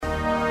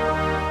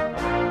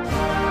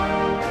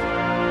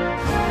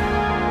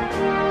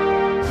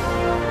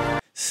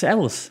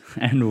Servus,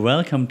 and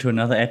welcome to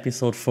another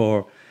episode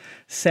for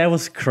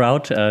Servus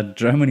Kraut,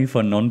 Germany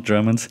for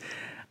non-Germans.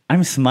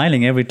 I'm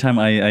smiling every time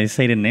I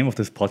say the name of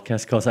this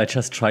podcast because I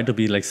just try to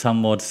be like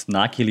somewhat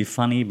snarkily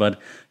funny. But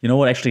you know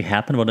what actually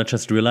happened? What I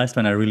just realized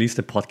when I released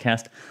the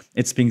podcast,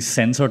 it's being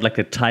censored. Like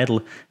the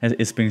title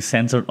is being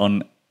censored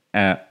on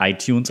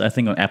iTunes. I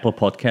think on Apple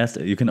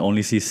Podcast you can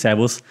only see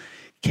Servus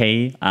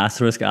K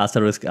asterisk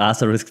asterisk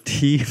asterisk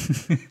T.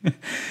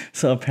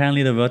 So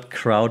apparently the word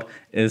crowd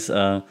is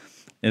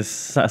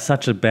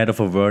such a bad of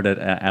a word that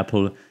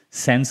Apple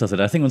censors it.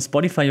 I think on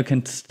Spotify you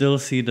can still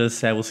see the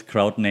Servus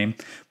Kraut name,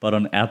 but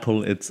on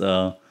Apple it's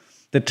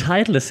the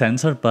title is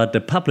censored, but the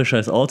publisher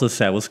is also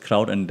Servus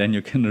Kraut, and then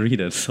you can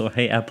read it. So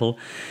hey Apple,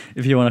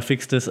 if you want to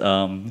fix this,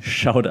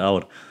 shout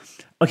out.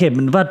 Okay,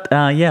 but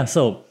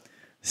so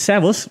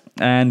Servus,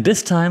 and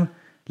this time,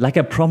 like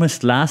I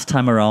promised last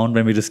time around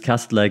when we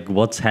discussed like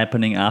what's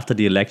happening after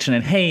the election,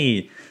 and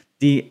hey,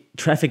 the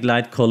traffic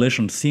light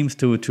collision seems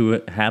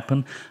to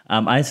happen.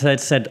 I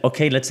said,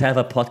 okay, let's have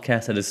a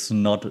podcast that is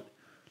not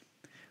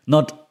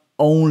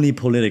only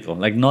political,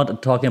 like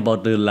not talking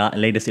about the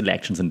latest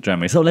elections in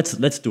Germany. So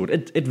let's do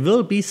it. It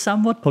will be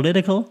somewhat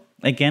political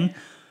again,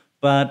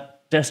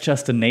 but that's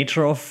just the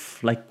nature of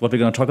like what we're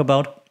going to talk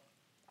about,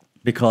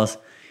 because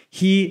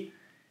he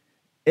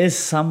is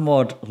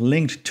somewhat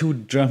linked to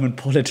German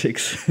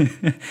politics.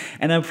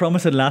 And I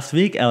promised it last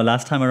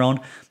time around,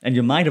 and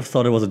you might have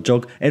thought it was a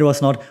joke. It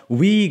was not.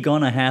 We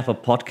gonna have a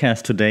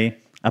podcast today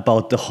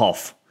about the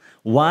Hof.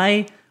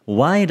 Why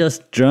does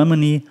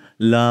Germany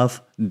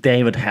love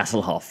David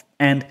Hasselhoff?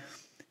 And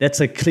that's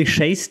a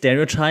cliche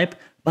stereotype,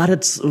 but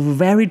it's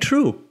very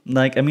true.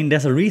 Like, I mean,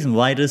 there's a reason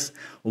why this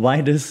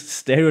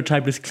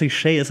stereotype, this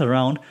cliche is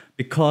around,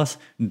 because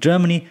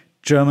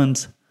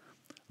Germans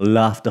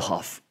love the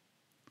Hof.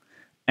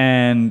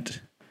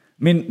 And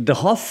I mean, the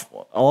Hof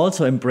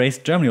also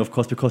embraced Germany, of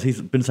course, because he's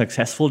been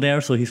successful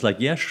there. So he's like,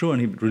 yeah, sure.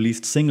 And he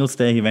released singles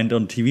there. He went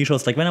on TV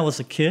shows. Like when I was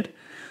a kid,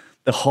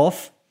 the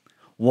Hof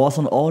was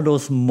on all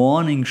those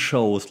morning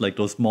shows, like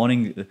those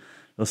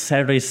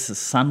Saturday,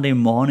 Sunday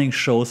morning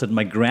shows that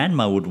my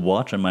grandma would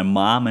watch and my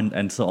mom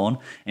and so on.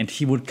 And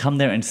he would come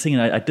there and sing.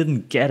 And I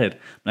didn't get it.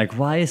 Like,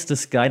 why is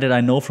this guy that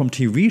I know from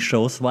TV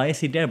shows, why is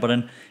he there? But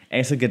then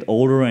as you get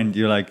older and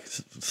you're like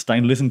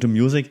starting to listen to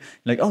music,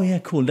 you're like, oh yeah,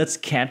 cool, that's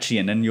catchy.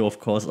 And then you,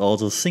 of course,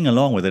 also sing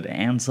along with it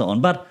and so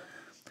on. But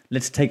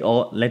let's take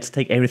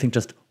everything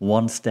just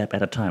one step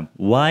at a time.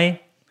 Why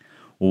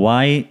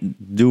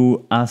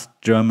do us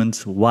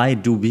Germans, why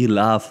do we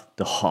love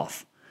the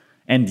Hof?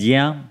 And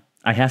yeah,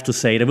 I have to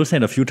say it, I will say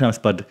it a few times,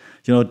 but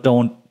you know,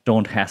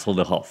 don't hassle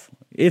the Hof.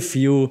 If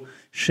you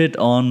shit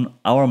on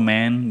our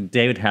man,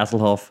 David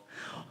Hasselhoff,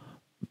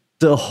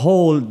 the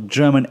whole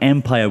German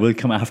Empire will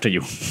come after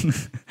you.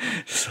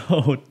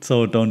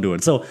 so don't do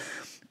it. So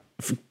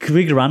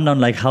quick rundown,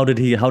 like how did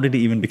he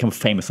even become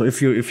famous? So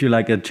if you're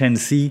like a Gen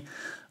Z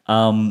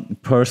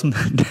person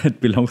that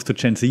belongs to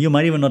Gen Z, you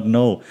might even not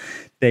know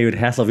David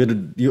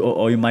Hasselhoff,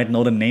 or you might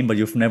know the name, but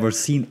you've never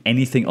seen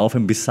anything of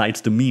him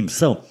besides the memes.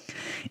 So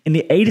in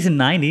the 80s and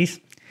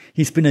 90s,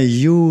 he's been a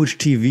huge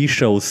TV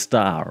show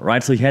star,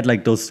 right? So he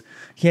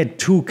had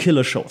two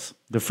killer shows.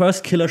 The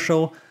first killer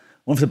show,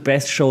 one of the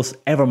best shows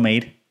ever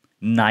made,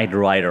 Knight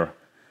Rider.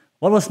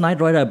 What was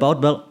Knight Rider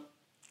about? Well,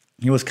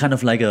 he was kind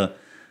of like a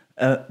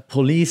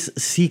police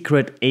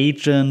secret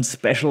agent,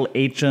 special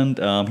agent.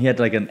 He had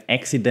like an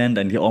accident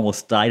and he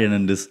almost died, and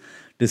then this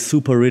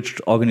super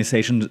rich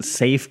organization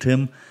saved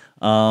him,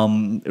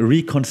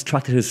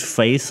 reconstructed his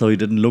face so he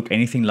didn't look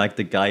anything like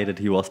the guy that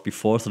he was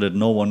before, so that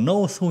no one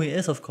knows who he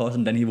is, of course.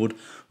 And then he would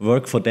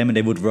work for them and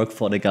they would work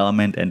for the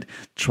government and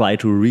try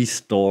to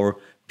restore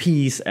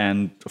peace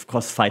and, of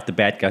course, fight the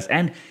bad guys.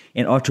 And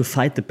in order to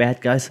fight the bad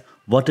guys,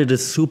 what did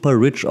this super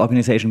rich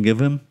organization give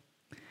him?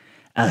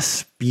 A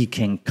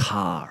speaking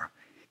car.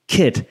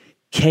 KITT,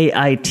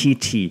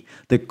 K-I-T-T,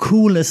 the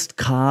coolest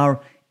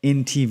car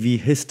in TV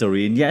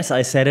history. And yes,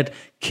 I said it,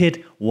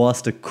 KITT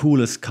was the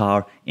coolest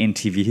car in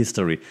TV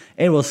history.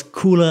 It was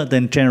cooler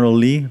than General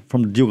Lee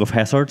from the Duke of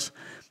Hazzard.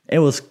 It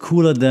was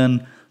cooler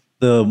than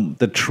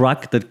the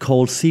truck that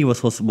Cole C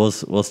was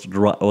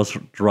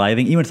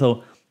driving, even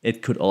though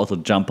it could also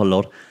jump a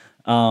lot.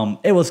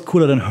 It was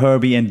cooler than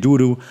Herbie and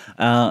Doodoo.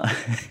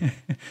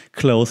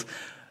 Close.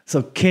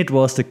 So KITT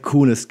was the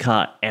coolest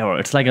car ever.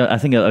 It's like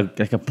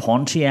a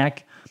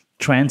Pontiac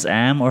Trans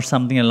Am or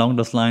something along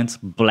those lines.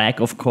 Black,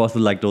 of course,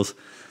 with like those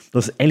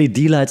LED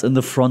lights in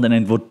the front, and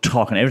it would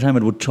talk. And every time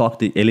it would talk,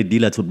 the LED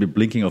lights would be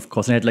blinking, of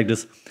course. And it had like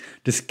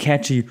this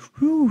catchy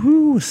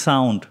whoo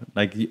sound.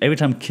 Like every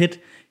time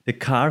the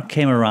car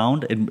came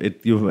around,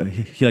 you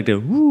hear like the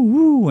woo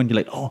woo, and you're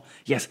like, oh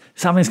yes,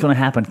 something's gonna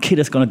happen. KITT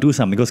is gonna do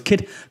something, because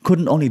KITT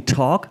couldn't only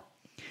talk,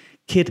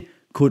 KITT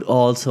could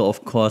also,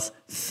 of course,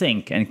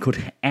 think and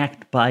could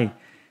act by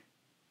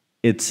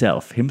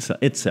itself.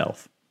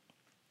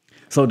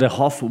 So the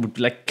Hof would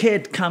be like,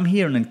 KITT, come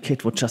here, and then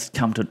KITT would just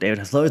come to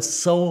David. So it's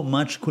so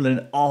much cooler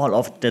than all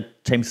of the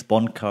James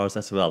Bond cars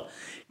as well.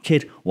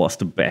 KITT was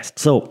the best.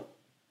 So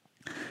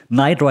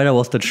Knight Rider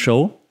was that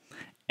show,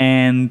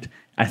 and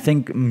I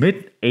think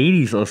mid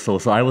 80s or so.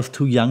 So I was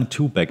too young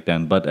too back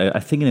then. But I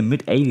think in the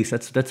mid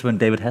 80s, that's when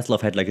David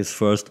Hasselhoff had like his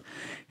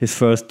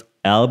first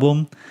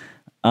album.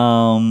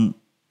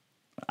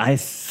 I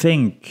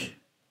think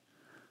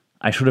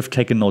I should have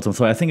taken notes on.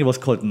 So I think it was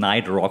called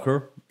Night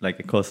Rocker, like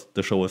because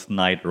the show was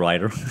Knight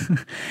Rider.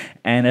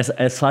 And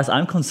as far as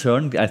I'm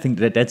concerned, I think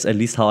that's at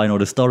least how I know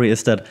the story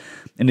is that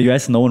in the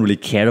US no one really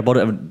cared about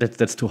it. I mean,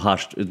 that's too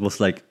harsh. It was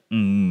like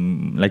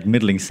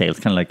middling sales,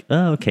 kind of like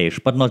okay,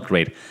 but not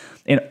great.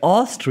 In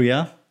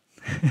Austria,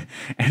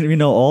 and we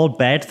know all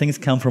bad things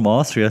come from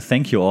Austria.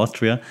 Thank you,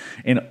 Austria.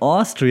 In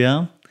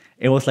Austria,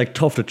 it was like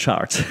top of the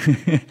charts.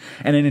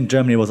 And then in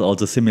Germany, it was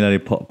also similarly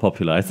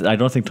popular. I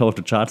don't think top of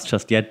the charts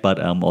just yet, but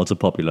also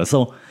popular.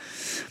 So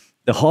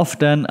the Hoff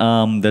then,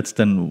 that's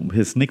then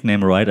his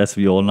nickname, right, as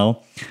we all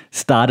know,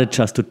 started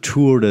just to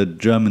tour the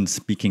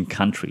German-speaking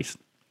countries.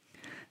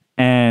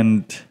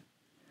 And,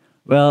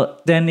 well,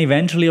 then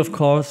eventually, of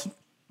course,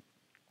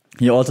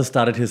 he also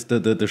started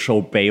the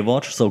show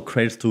Baywatch, so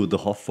credits to the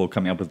Hoff for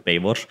coming up with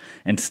Baywatch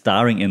and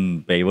starring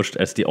in Baywatch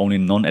as the only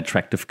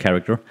non-attractive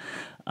character.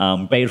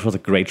 Baywatch was a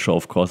great show,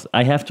 of course.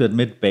 I have to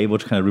admit,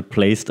 Baywatch kind of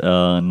replaced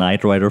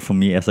Knight Rider for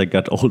me as I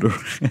got older.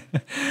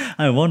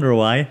 I wonder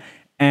why.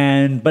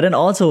 But then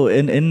also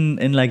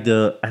in like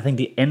I think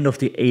the end of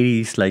the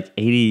 80s, like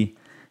 80,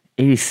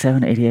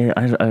 87, 88,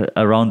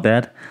 around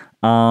that,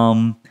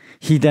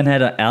 he then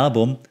had an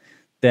album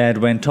that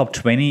went top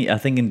 20, I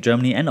think, in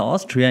Germany and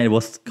Austria. It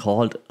was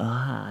called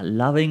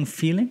Loving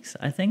Feelings,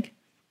 I think.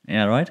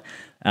 Yeah, right?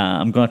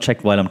 I'm going to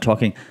check while I'm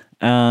talking.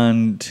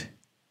 And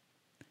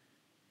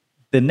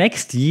the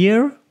next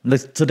year,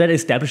 so that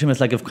established him as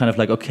like a kind of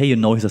like, okay,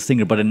 he's a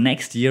singer. But the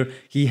next year,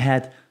 he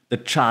had the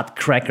chart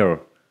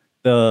cracker,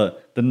 the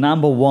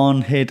number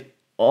one hit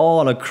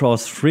all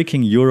across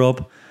freaking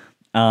Europe.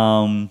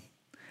 And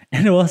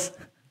it was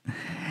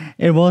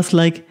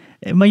like,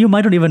 you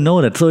might not even know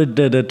that. So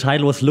the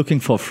title was Looking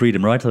for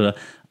Freedom, right? So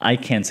I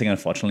can't sing,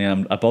 unfortunately.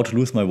 I'm about to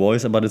lose my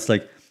voice, but it's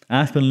like,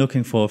 I've been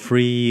looking for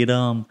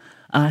freedom.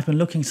 I've been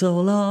looking so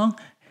long.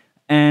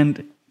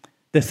 And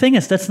the thing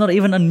is, that's not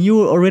even a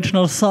new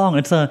original song.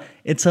 It's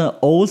a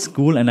old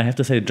school, and I have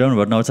to say the German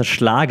word now, it's a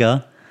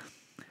Schlager.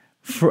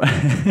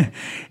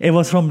 It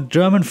was from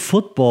German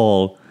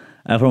football,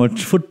 from a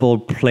football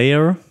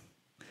player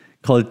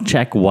called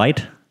Jack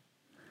White.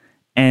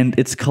 And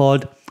it's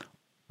called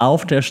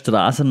Auf der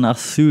Straße nach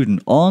Süden,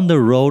 On the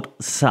Road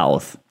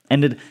South.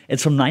 And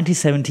it's from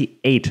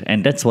 1978,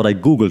 and that's what I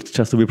Googled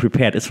just to be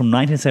prepared. It's from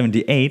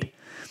 1978,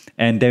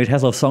 and David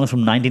Hasselhoff's song is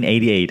from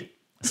 1988,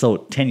 so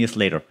 10 years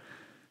later.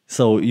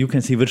 So you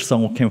can see which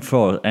song came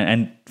first.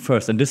 And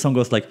this song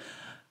goes like,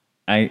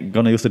 I'm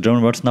gonna use the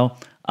German words now,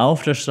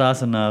 Auf der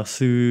Straße nach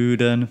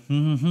Süden.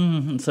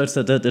 So it's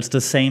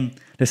the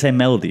same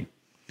melody.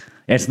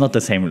 It's not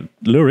the same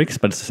lyrics,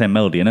 but it's the same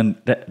melody. And then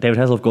David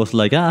Hasselhoff goes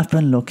like, I've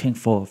been looking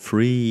for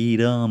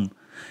freedom,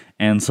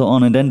 and so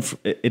on. And then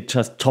it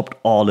just topped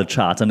all the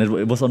charts. And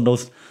it was on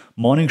those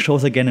morning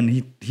shows again.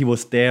 And he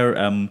was there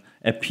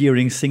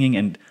appearing, singing.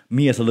 And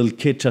me as a little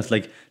kid just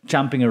like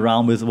jumping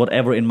around with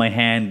whatever in my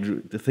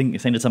hand, saying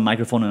it's a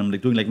microphone. And I'm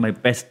like doing like my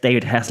best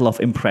David Hasselhoff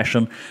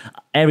impression.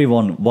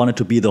 Everyone wanted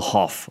to be the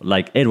Hoff.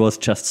 Like it was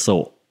just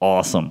so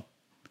awesome.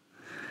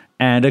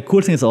 And the cool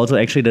thing is also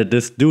actually that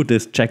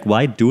this Jack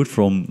White dude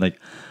from like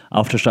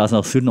Auf der Straße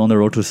nach Süden, On the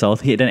Road to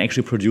South, he then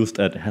actually produced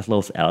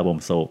Hasselhoff's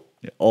album. So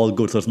all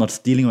good. So it's not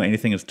stealing or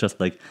anything. It's just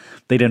like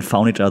they then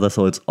found each other.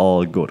 So it's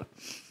all good.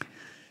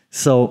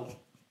 So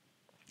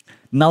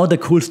now the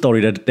cool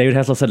story that David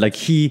Hasselhoff said, like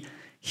he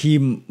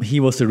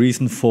was the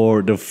reason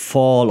for the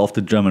fall of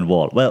the German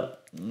wall. Well,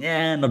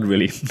 yeah, not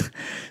really.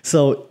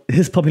 So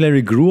his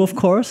popularity grew, of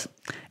course,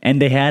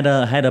 and they had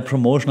a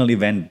promotional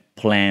event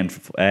planned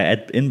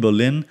in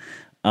Berlin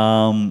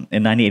in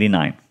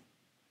 1989.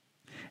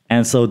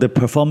 And so the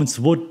performance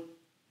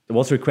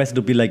was requested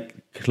to be like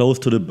close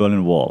to the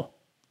Berlin Wall.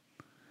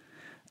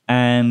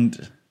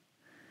 And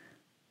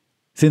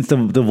since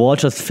the wall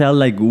just fell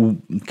like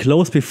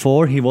close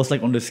before, he was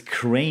like on this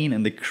crane,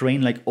 and the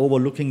crane like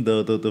overlooking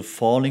the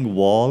falling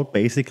wall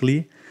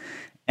basically.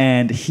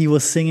 And he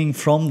was singing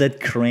from that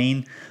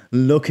crane,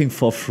 looking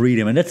for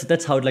freedom. And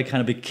that's how it like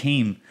kind of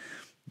became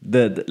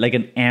the like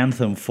an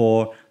anthem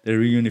for the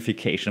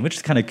reunification, which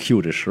is kind of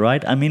cutish,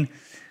 right? I mean,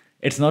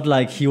 it's not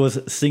like he was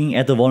singing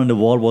at the wall and the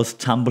wall was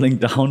tumbling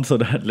down, so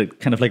that like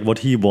kind of like what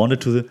he wanted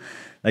to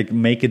like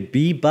make it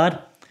be.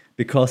 But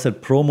because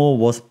that promo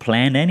was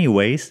planned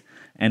anyways,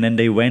 and then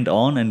they went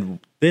on and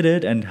did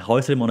it and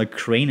hoisted him on a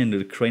crane, and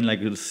the crane like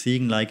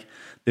seeing like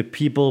the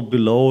people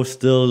below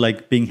still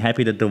like being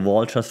happy that the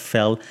wall just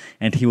fell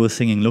and he was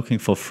singing Looking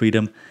for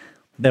Freedom.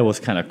 That was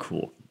kind of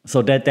cool.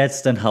 So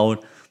that's then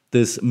how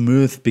this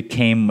myth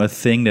became a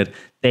thing, that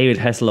David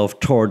Hasselhoff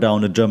tore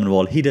down the German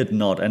wall. He did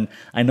not. And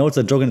I know it's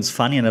a joke and it's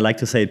funny and I like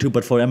to say it too,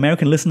 but for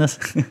American listeners,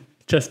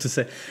 just to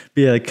say,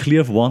 be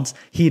clear for once,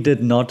 he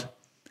did not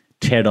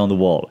tear down the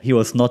wall. He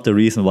was not the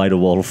reason why the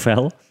wall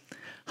fell.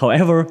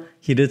 However,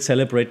 he did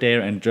celebrate there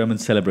and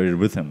Germans celebrated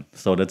with him.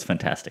 So that's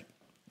fantastic.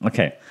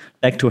 Okay,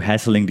 back to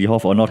hassling die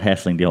Hoff, or not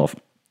hassling die Hoff.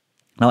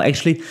 Now,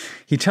 actually,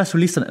 he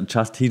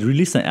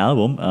released an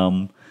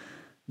album,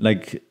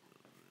 like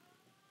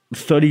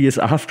 30 years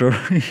after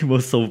he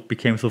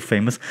became so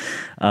famous.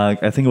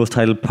 I think it was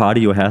titled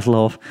 "Party Your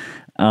Hasselhoff."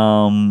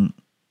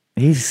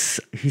 He's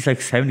like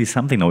 70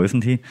 something now,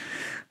 isn't he?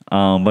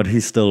 But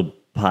he's still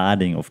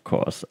partying, of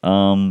course.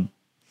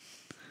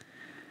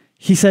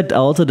 He said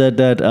also that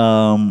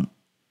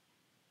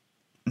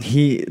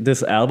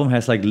this album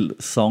has like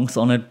songs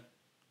on it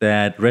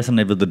that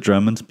resonate with the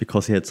Germans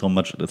because he had so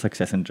much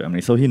success in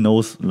Germany. So he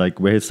knows like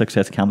where his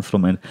success comes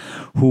from and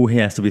who he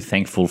has to be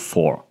thankful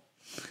for.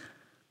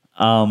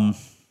 So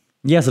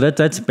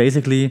that's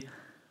basically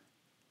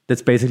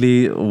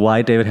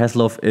why David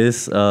Hasselhoff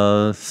is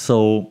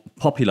so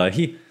popular.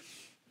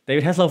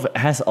 David Hasselhoff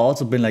has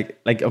also been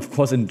like of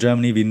course in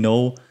Germany we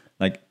know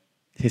like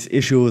his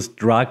issues,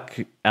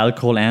 drug,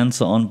 alcohol, and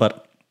so on.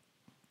 But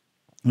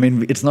I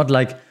mean, it's not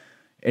like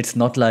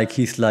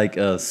he's like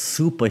a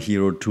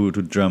superhero to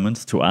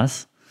Germans, to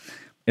us.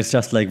 It's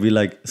just like we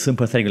like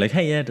sympathetic, like,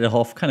 hey, yeah, the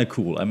Hoff kind of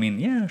cool. I mean,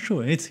 yeah,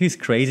 sure, he's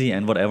crazy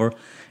and whatever,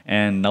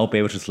 and now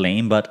Baywatch is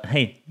lame, but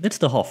hey, it's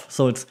the Hoff.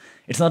 So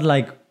it's not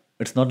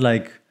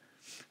like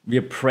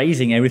we're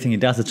praising everything he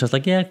does. It's just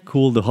like, yeah,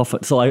 cool, the Hoff.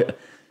 So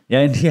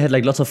and he had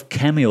like lots of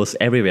cameos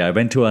everywhere. I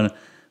went to one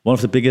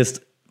of the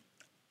biggest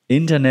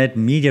internet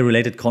media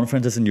related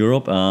conferences in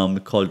Europe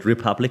called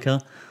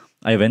Republica.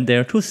 I went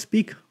there to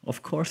speak,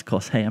 of course,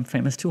 because hey, I'm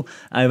famous too.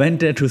 I went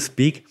there to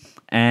speak,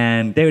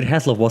 and David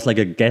Hasselhoff was like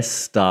a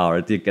guest star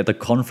at the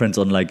conference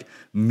on like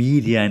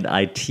media and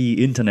IT,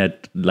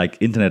 internet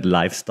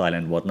lifestyle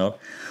and whatnot.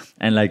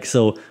 And like,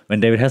 so when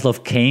David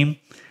Hasselhoff came,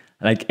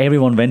 like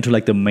everyone went to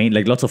like the main,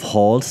 like lots of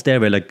halls there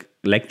where like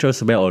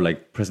lectures were or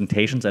like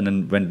presentations. And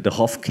then when the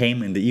Hoff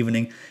came in the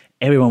evening,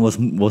 everyone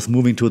was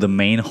moving to the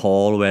main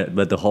hall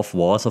where the Hoff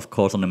was, of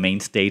course, on the main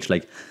stage,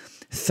 like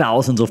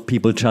thousands of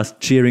people just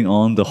cheering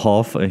on the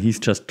Hoff. He's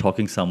just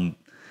talking some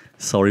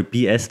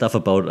BS stuff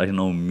about, I don't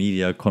know,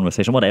 media,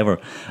 conversation, whatever.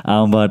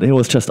 But it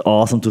was just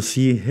awesome to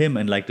see him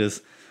and like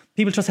this,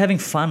 people just having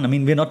fun. I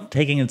mean, we're not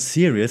taking it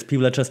serious.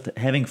 People are just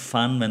having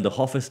fun when the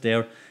Hoff is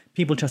there.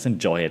 People just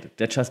enjoy it.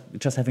 They're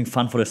just having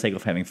fun for the sake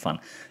of having fun.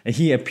 And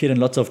he appeared in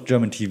lots of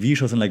German TV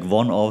shows and like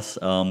one-offs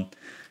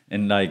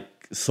and like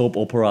soap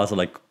operas or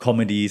like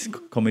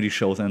comedy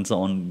shows and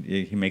so on.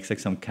 He makes like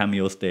some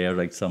cameos there,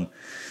 like some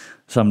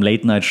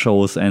late night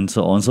shows and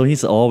so on. So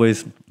he's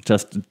always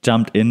just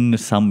jumped in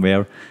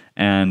somewhere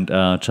and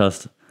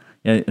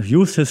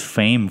used his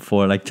fame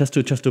for like just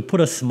to put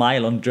a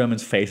smile on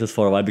Germans' faces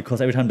for a while, because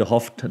every time the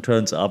Hoff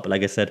turns up,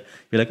 like I said,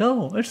 you're like,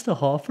 oh, it's the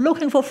Hoff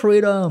looking for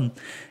freedom,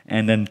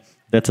 and then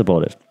that's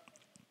about it.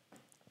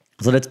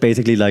 So that's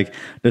basically like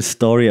the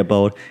story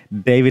about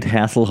David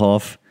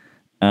Hasselhoff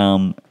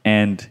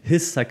and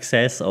his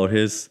success or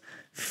his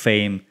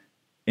fame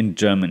in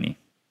Germany.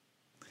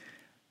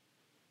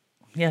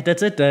 Yeah,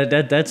 that's it.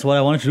 That's what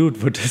I wanted to do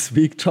for this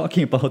week,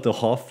 talking about the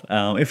Hoff.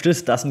 If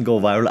this doesn't go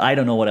viral, I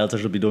don't know what else I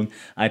should be doing.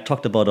 I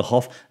talked about the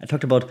Hoff. I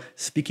talked about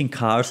speaking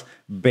cars,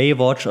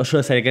 Baywatch, or should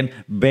I say again,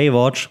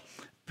 Baywatch,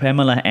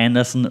 Pamela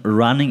Anderson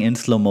running in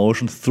slow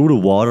motion through the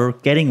water,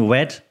 getting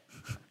wet.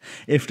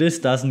 If this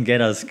doesn't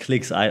get us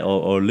clicks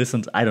or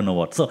listens, I don't know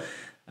what. So,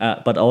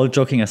 but all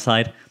joking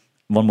aside,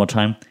 one more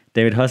time,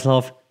 David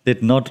Hasselhoff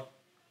did not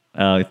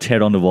tear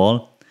down the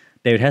wall.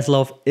 David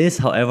Hasselhoff is,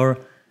 however,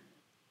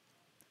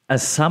 a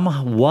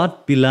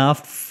somewhat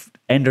beloved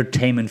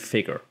entertainment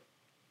figure.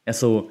 And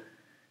so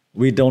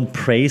we don't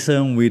praise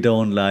him, we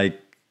don't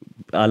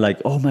are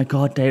like, oh my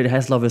god, David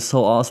Hasselhoff is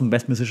so awesome,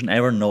 best musician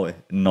ever.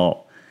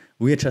 No.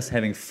 We're just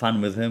having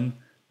fun with him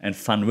and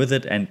fun with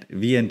it, and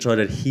we enjoy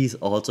that he's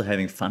also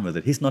having fun with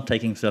it. He's not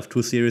taking himself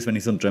too serious when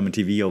he's on German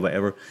TV or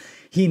wherever.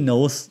 He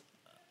knows,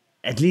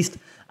 at least,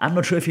 I'm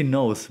not sure if he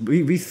knows.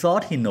 We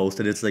thought he knows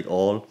that it's like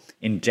all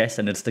in jest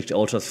and it's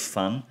all just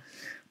fun,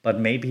 but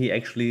maybe he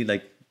actually,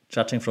 like,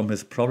 judging from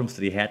his problems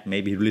that he had,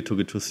 maybe he really took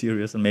it too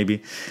serious, and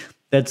maybe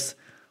that's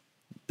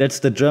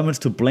the Germans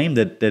to blame,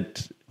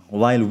 that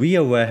while we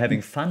were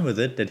having fun with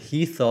it, that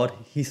he thought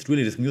he's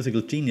really this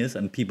musical genius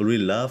and people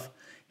really love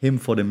him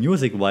for the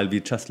music, while we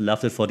just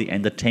loved it for the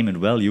entertainment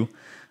value,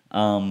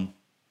 and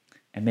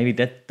maybe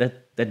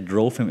that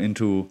drove him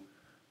into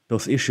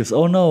those issues.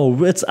 Oh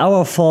no, it's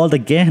our fault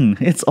again.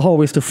 It's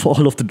always the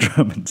fault of the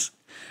Germans.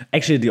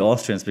 Actually, the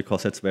Austrians,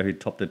 because that's where he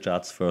topped the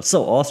charts first.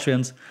 So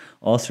Austrian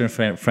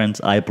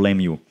friends, I blame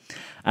you.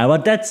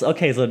 But that's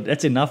okay. So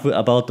that's enough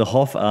about the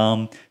Hoff.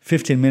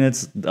 15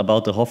 minutes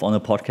about the Hoff on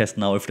the podcast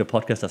now. If the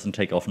podcast doesn't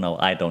take off now,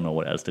 I don't know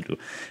what else to do.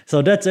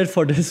 So that's it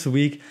for this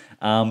week.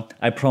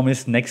 I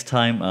promise next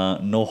time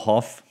no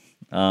Hoff.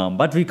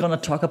 But we're gonna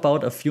talk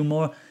about a few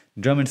more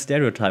German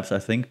stereotypes, I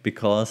think,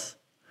 because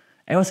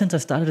ever since I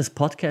started this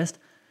podcast,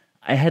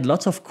 I had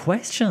lots of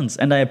questions,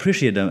 and I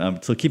appreciate them.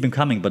 So keep them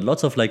coming. But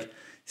lots of like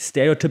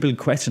stereotypical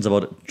questions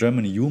about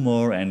German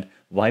humor and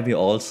why we're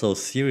all so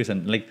serious,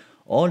 and like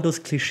all those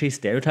cliche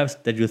stereotypes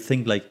that you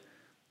think like,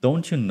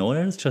 don't you know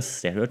that it's just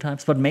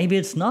stereotypes? But maybe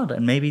it's not,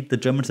 and maybe the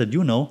Germans that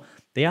you know,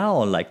 they are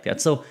all like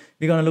that. So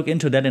we're gonna look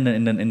into that in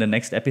the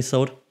next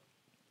episode.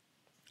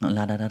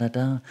 La da da da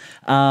da.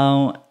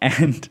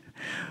 And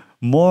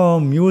more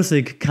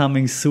music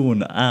coming soon.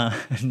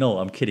 No,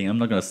 I'm kidding. I'm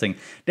not gonna sing.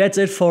 That's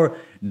it for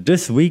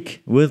this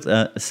week with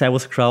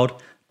Servus Crowd.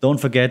 Don't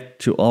forget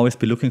to always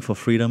be looking for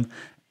freedom,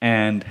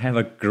 and have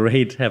a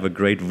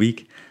great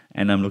week.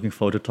 And I'm looking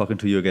forward to talking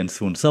to you again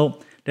soon. So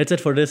that's it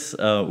for this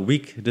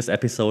week, this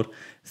episode.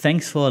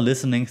 Thanks for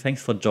listening.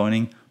 Thanks for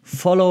joining.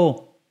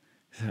 Follow,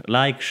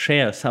 like,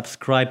 share,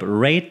 subscribe,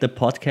 rate the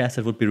podcast.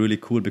 That would be really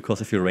cool, because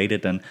if you rate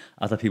it, then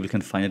other people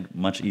can find it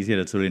much easier.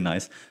 That's really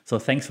nice. So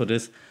thanks for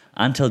this.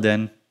 Until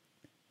then,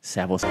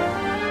 Servus.